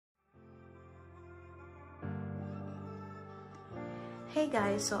Hey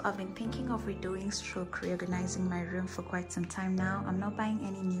guys, so I've been thinking of reorganizing my room for quite some time now. I'm not buying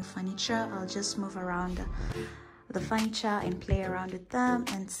any new furniture. I'll just move around the furniture and play around with them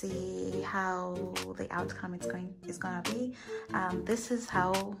and see how the outcome is gonna be. This is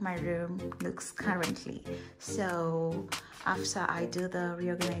how my room looks currently. So after I do the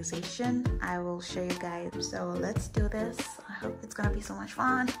reorganization, I will show you guys. So let's do this. I hope it's gonna be so much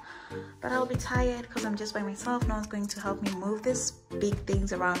fun, but I'll be tired because I'm just by myself. No one's going to help me move these big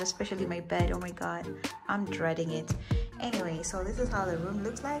things around, especially my bed. Oh my god, I'm dreading it. Anyway, so this is how the room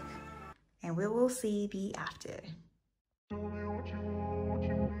looks like, and we will see the after. I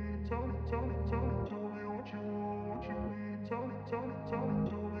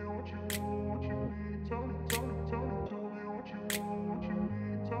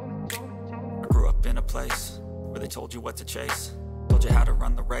grew up in a place where they told you what to chase, told you how to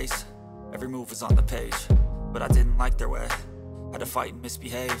run the race. Every move was on the page, but I didn't like their way. Had to fight and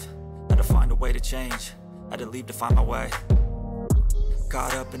misbehave, had to find a way to change, had to leave to find my way.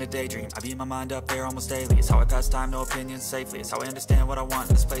 Caught up in a daydream, I beat my mind up there almost daily. It's how I pass time, no opinions safely. It's how I understand what I want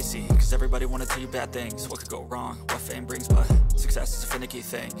in this place, see. Cause everybody wanna tell you bad things, what could go wrong, what fame brings. But success is a finicky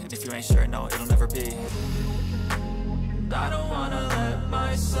thing, and if you ain't sure, no, it'll never be. I don't wanna let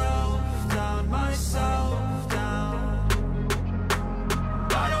myself down, myself down.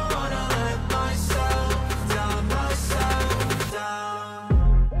 I don't wanna let myself down, myself down.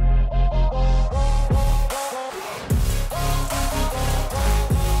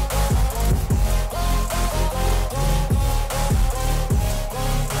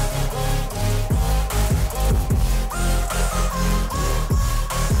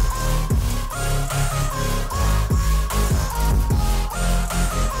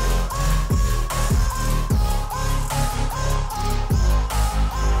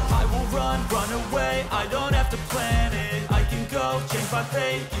 I don't have to plan it, I can go change my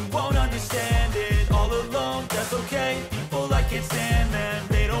fate. You won't understand it, all alone, that's okay. People I can't stand them,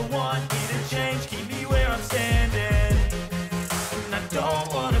 they don't want me to change. Keep me where I'm standing, and I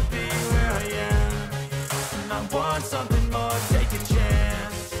don't wanna be where I am. And I want something more, take a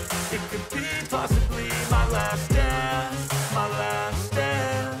chance. It could be possibly my last dance, my last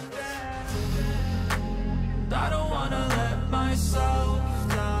dance. I don't wanna let myself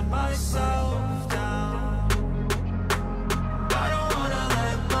down, myself.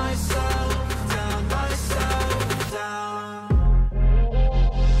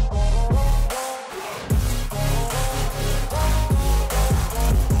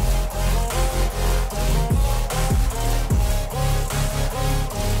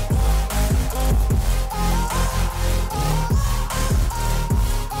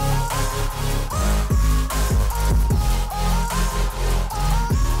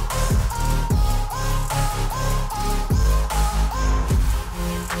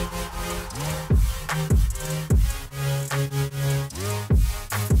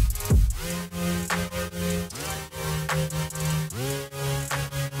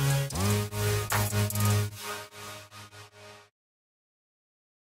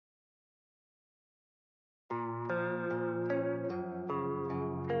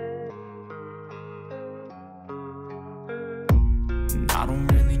 I don't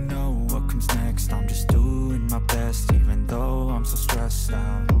really know what comes next. I'm just doing my best, even though I'm so stressed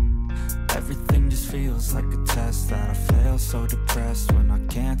out. Everything just feels like a test that I fail, so depressed when I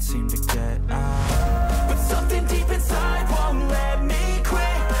can't seem to get out. But something deep inside won't let me quit.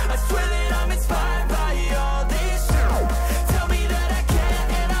 I swear that I'm inspired by all this shit. Tell me that I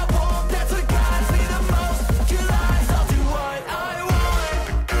can and I won't. That's what guides me the most. Your lies, I'll do what I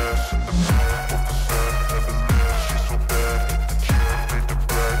want. The gas in the back of the set, never knew she's so bad.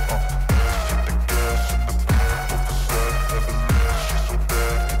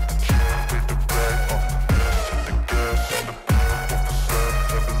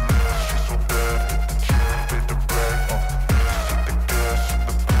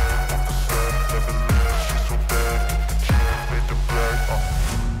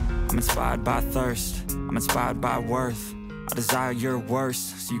 I'm inspired by thirst, I'm inspired by worth. I desire your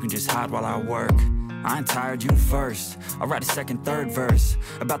worst, so you can just hide while I work. I ain't tired, you first. I'll write a second, third verse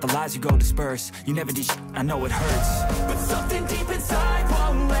about the lies you go disperse. You never did shit, I know it hurts. But something deep inside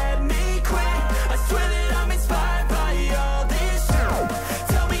won't let me quit. I swear that I'm inspired by all this shit.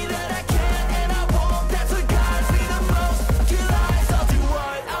 Tell me that I can and I won't. That's what guides me the most. Your lies, I'll do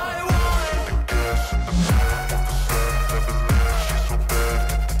what I want. The gas in the back of the set, never knew she's so bad.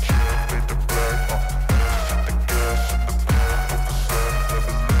 She made the black. The gas in the back of the set, never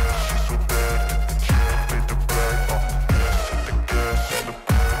knew she's so bad. She made the black. The gas in the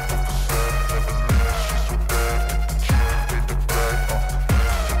back of the set, never knew she's so bad. She made the black.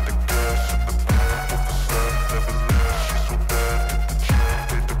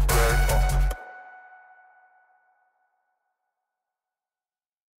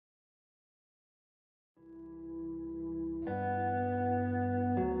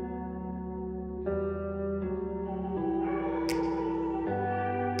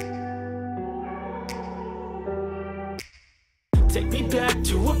 back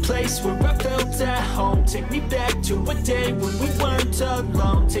to a place where I felt at home. Take me back to a day when we weren't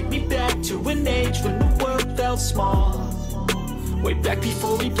alone. Take me back to an age when the world felt small. Way back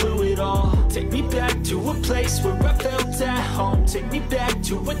before we blew it all. Take me back to a place where I felt at home. Take me back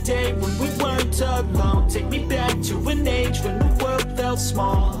to a day when we weren't alone. Take me back to an age when the world felt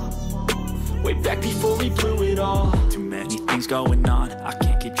small. Way back before we blew it all. Too many things going on, I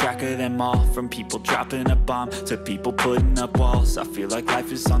can't keep track of them all. From people dropping a bomb to people putting up walls. I feel like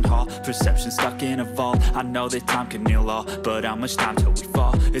life is on hold, perception stuck in a vault. I know that time can heal all, but how much time till we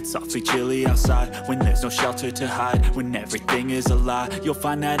fall? It's awfully chilly outside when there's no shelter to hide. When everything is a lie, you'll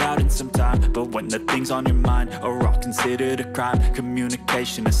find that out in some time. But when the things on your mind are all considered a crime,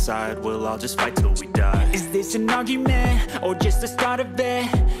 communication aside, we'll all just fight till we die. Is this an argument or just the start of it?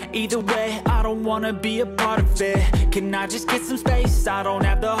 Either way, I don't wanna be a part of it. Can I just get some space? I don't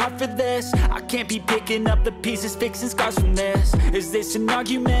have the heart for this. I can't be picking up the pieces, fixing scars from this. Is this an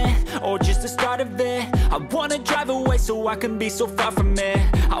argument or just the start of it? I wanna drive away so I can be so far from it.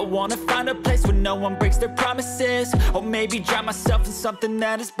 I wanna find a place where no one breaks their promises. Or maybe drown myself in something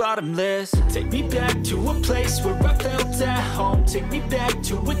that is bottomless. Take me back to a place where I felt at home. Take me back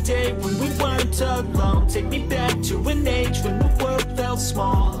to a day when we weren't alone. Take me back to an age when the world felt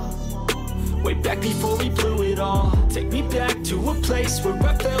small. Way back before we blew it all. Take me back to a place where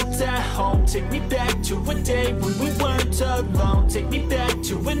I felt at home. Take me back to a day when we weren't alone. Take me back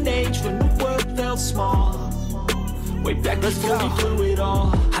to an age when the world felt small. Way back before we blew it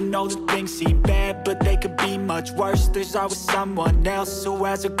all. I know that things seem bad, but they could be much worse. There's always someone else who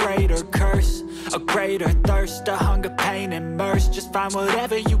has a greater curse, a greater thirst, a hunger, pain, and mercy. Just find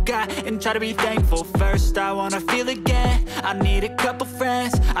whatever you got and try to be thankful first. I wanna feel again, I need a couple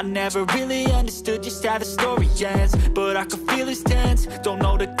friends. I never really understood just how the story ends, but I can feel it's tense, don't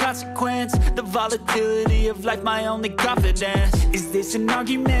know the consequence. The volatility of life, my only confidence. Is this an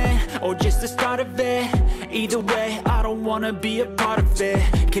argument or just the start of it? Either way, I don't wanna be a part of it.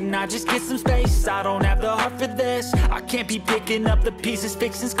 Can I just get some space? I don't have the heart for this. I can't be picking up the pieces,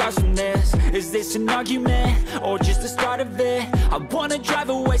 fixing scars from this. Is this an argument or just the start of it? I wanna drive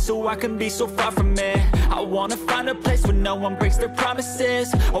away so I can be so far from it. I wanna find a place where no one breaks their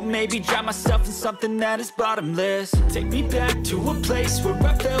promises. Or maybe drown myself in something that is bottomless. Take me back to a place where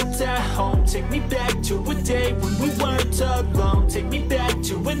I felt at home. Take me back to a day when we weren't alone. Take me back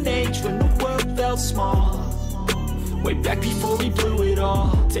to an age when the world felt small. Way back before we blew it all.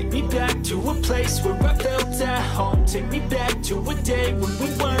 Take me back to a place where I felt at home. Take me back to a day when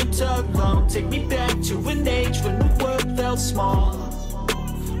we weren't alone. Take me back to an age when the world felt small.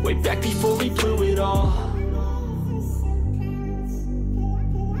 Way back before we blew it all.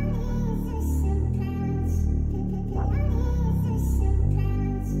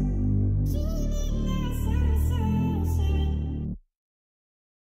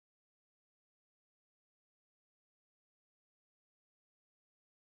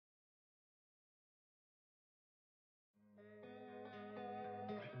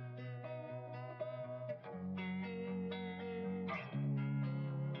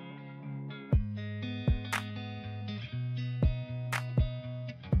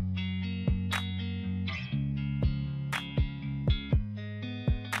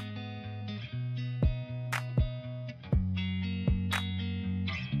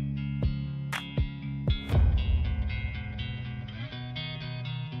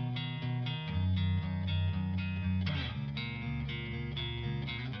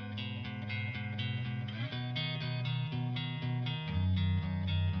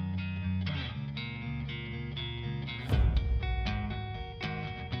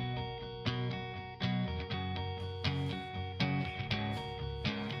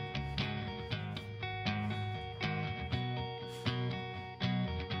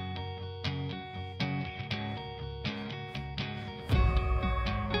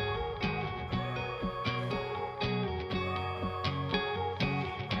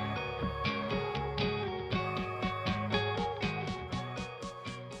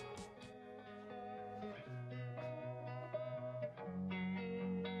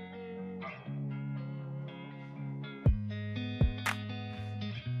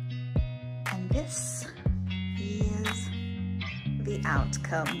 This is the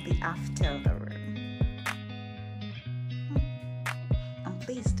outcome, the after of the room. I'm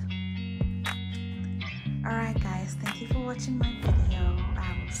pleased. Alright guys, thank you for watching my video.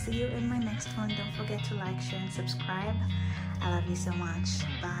 I will see you in my next one. Don't forget to like, share, and subscribe. I love you so much.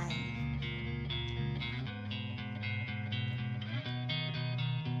 Bye.